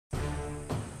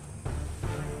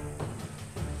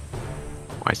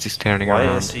Why is he standing Why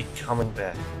around? is he coming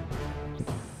back?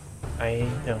 I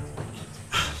don't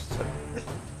like it.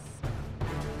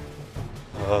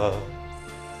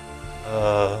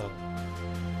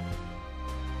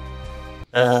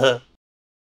 uh,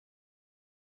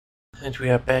 and we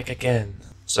are back again.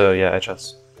 So yeah, I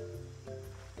just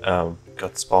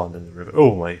got spawned in the river.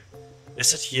 Oh my,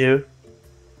 is it you?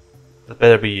 That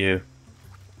better be you.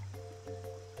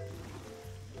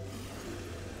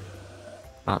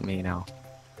 Not me now.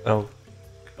 Oh,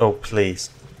 oh please.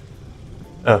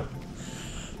 Oh.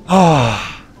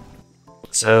 Ah.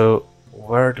 So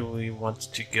where do we want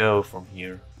to go from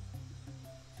here?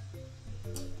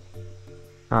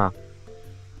 Huh.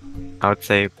 I would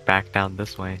say back down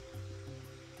this way.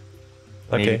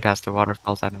 Maybe Okay. past the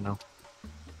waterfalls, I don't know.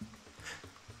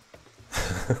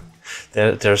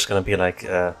 There's gonna be like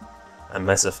a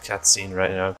massive cutscene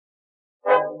right now.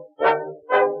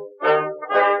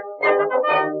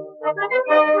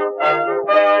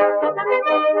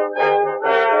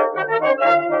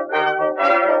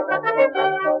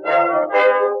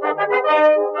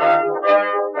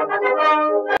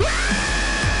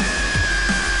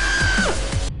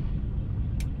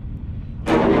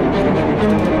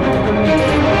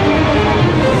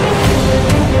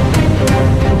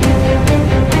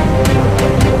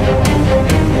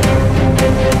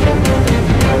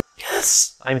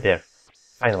 Yes! I'm there.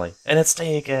 Finally. And it's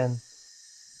day again.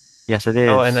 Yes, it is.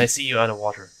 Oh, and I see you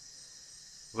underwater.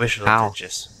 Visual How?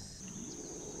 glitches.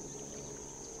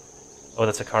 Oh,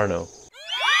 that's a Carno.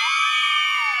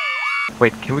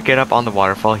 Wait, can we get up on the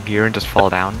waterfall here and just fall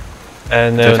down?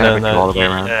 No, Just no, have it go no. all the way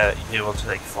around? You will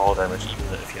take fall damage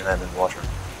even if you land in water.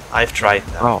 I've tried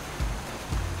that. Oh.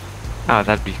 Oh,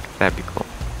 that'd be cool.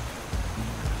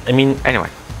 I mean, Anyway,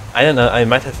 I don't know. I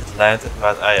might have landed,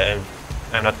 but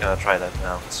I'm not gonna try that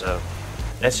now. So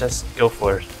let's just go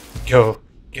for it. Go.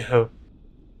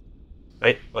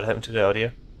 Wait, what happened to the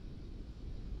audio?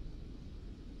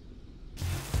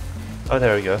 Oh,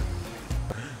 there we go.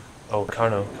 Oh,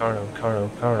 Carno.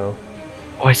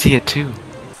 oh, I see it too.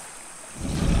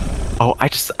 Oh,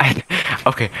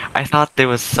 okay. I thought there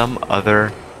was some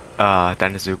other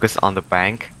deinosuchus on the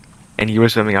bank, and you were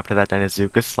swimming up to that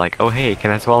deinosuchus like, oh hey,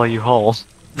 can I swallow you whole?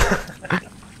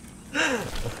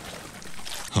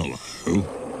 Hello.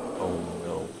 Oh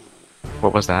no.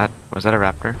 What was that? Was that a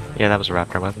raptor? Yeah, that was a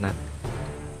raptor, wasn't it?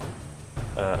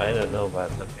 I don't know, but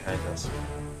look behind us.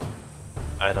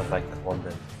 I don't like that one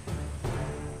bit.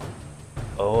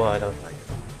 Oh, I don't like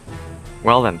it.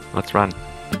 Well then, let's run.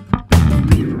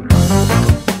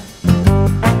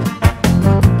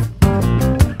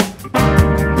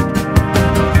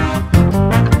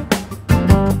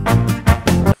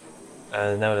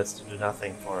 Now let's do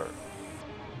nothing for...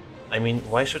 I mean,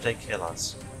 why should they kill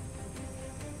us?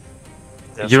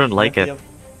 There's You don't like plenty it.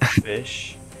 of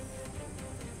fish.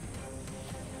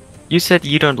 You said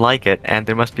you don't like it, and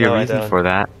there must be No, a I reason don't. for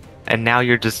that. And now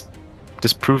you're just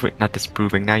disproving, not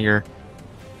disproving. Now you're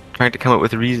trying to come up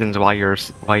with reasons why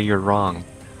you're wrong.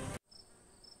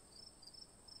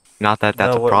 Not that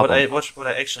that's No, a problem. what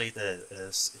I actually did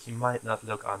is he might not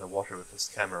look underwater with his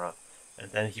camera,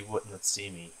 and then he would not see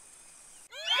me.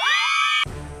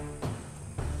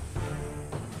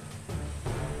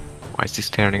 Why is he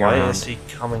standing Why around? is he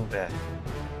coming back?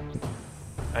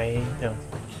 I don't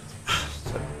like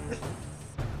it.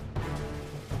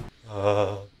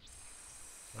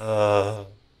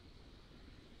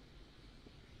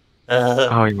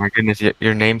 Oh my goodness,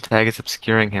 your name tag is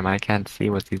obscuring him. I can't see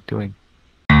what he's doing.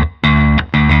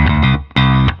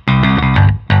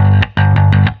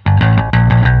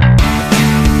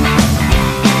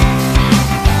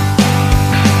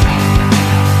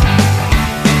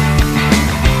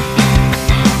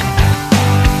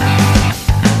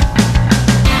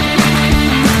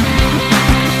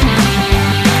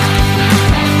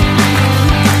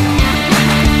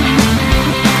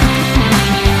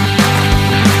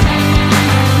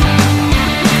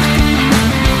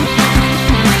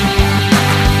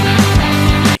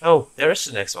 Oh, there is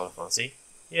the next waterfall, see?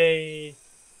 Yay!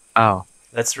 Oh.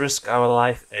 Let's risk our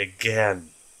life again.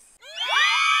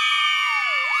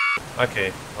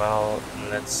 Okay, well,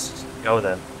 let's go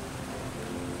then.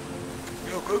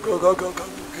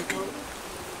 Go.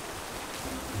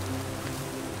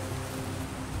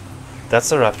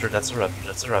 That's a raptor, that's a raptor.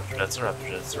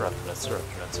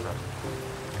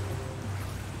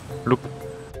 Look.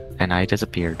 And I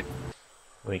disappeared.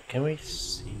 Wait, can we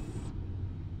see?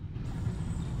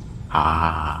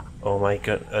 Ah. Oh my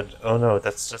god, oh no,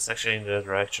 that's actually in the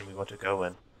direction we want to go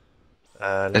in.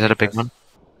 Is that a big one?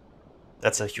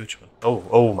 That's a huge one.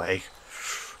 Oh my.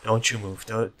 Don't you move,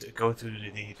 don't go to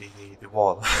the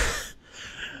wall.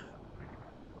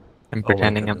 I'm Oh my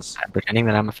pretending goodness. I'm pretending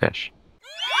that I'm a fish.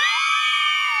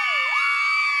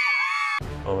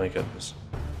 Oh my goodness.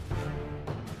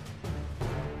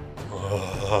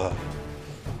 Oh.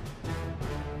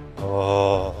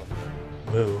 Oh.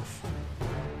 Move.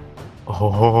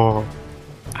 Oh.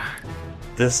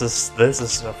 This is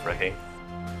not freaking.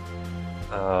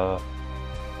 Now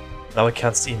I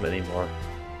can't see him anymore.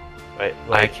 Right,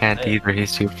 I can't either.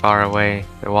 He's too far away.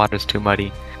 The water's too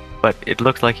muddy. But it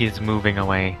looks like he's moving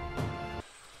away.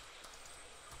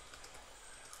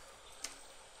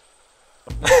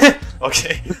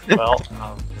 Okay, well,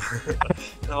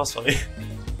 that was funny.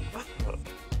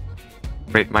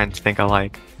 Great minds think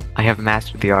alike. I have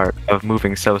mastered the art of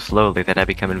moving so slowly that I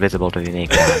become invisible to the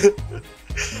naked eye.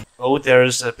 Oh,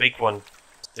 there's a big one.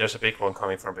 There's a big one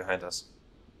coming from behind us.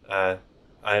 I'm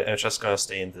just gonna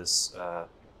stay in this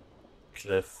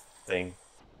cliff thing.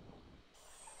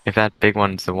 If that big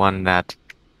one's the one that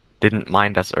didn't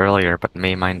mind us earlier but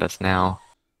may mind us now.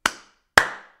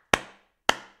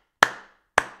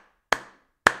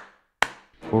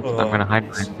 Oops, I'm gonna hide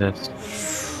behind this.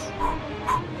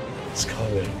 It's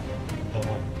coming.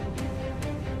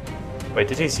 Wait,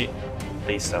 did he see?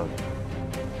 Please don't. I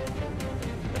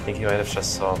think he might have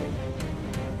just saw me.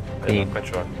 I'm not quite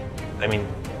sure. I mean,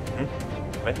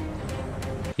 what?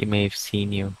 He may have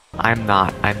seen you. I'm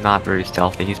not very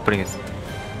stealthy. He's putting his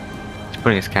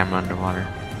camera underwater.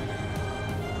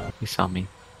 He saw me.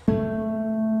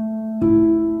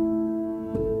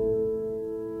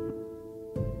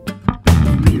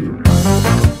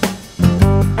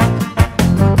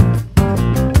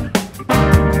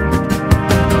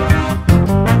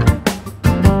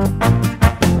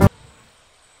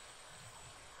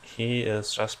 He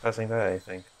is just passing by, I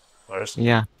think. Or is he?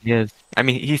 Yeah, he is. I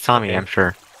mean, he saw me. Okay. I'm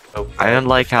sure. Oh, I don't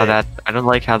like how I don't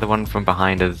like how the one from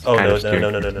behind is Oh kind no of no steering. no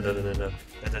no no no no no no!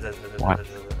 What?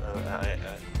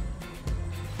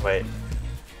 Wait.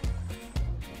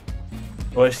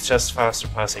 Well, he's just faster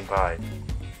passing by.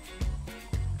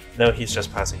 No, he's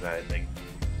just passing by, I think.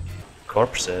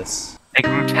 Corpses. It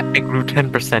grew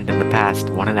 10% in the past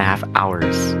 1.5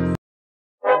 hours.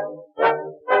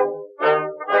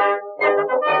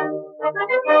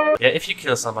 Yeah, if you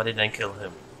kill somebody, then kill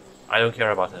him. I don't care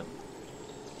about him.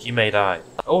 He may die.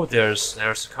 Oh, there's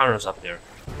Carnos up there.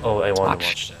 Oh, I wanna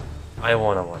watch that. I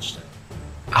wanna watch that.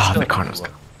 Ah, the Carnos.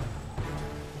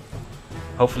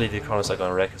 Hopefully the Carnos are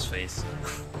gonna wreck his face.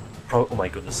 Oh my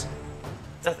goodness.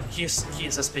 He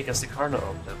is as big as the Carno.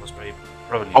 Oh, that was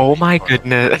probably. Oh my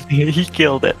goodness, he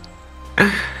killed it.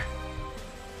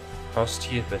 How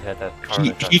stupid had that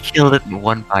Carno He killed it in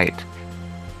one bite.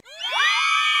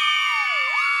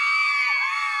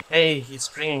 Hey, he's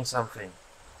bringing something.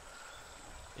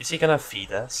 Is he gonna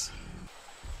feed us?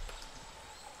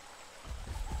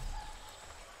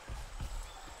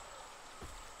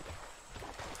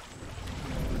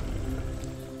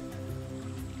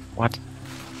 What?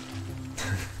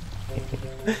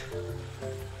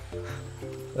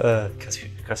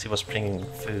 Because he was bringing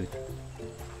food.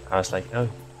 I was like, oh,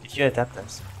 did you adapt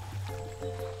us?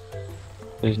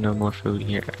 There's no more food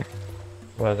here.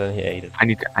 Well, then he ate it. I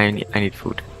need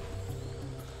food.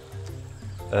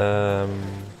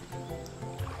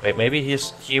 Wait, maybe he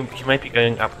might be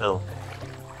going uphill.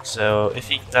 So if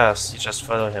he does, you just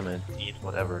follow him and eat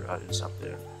whatever is up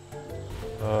there.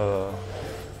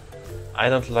 I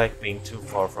don't like being too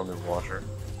far from the water.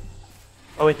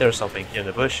 Oh wait, there's something here in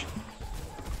the bush.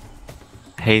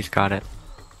 Hayes got it.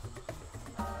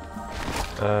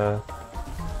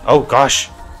 Oh gosh.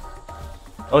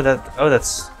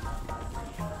 That's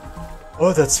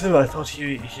him. I thought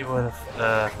he would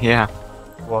have Yeah.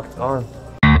 walked on.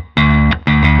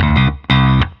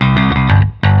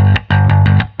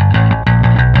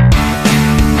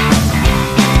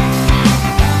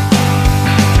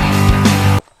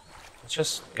 Let's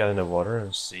just get in the water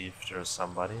and see if there's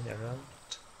somebody around.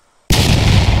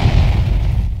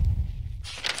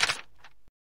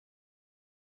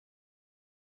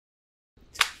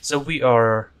 So we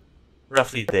are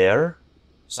roughly there,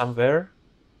 somewhere,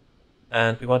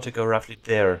 and we want to go roughly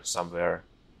there, somewhere.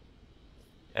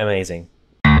 Amazing.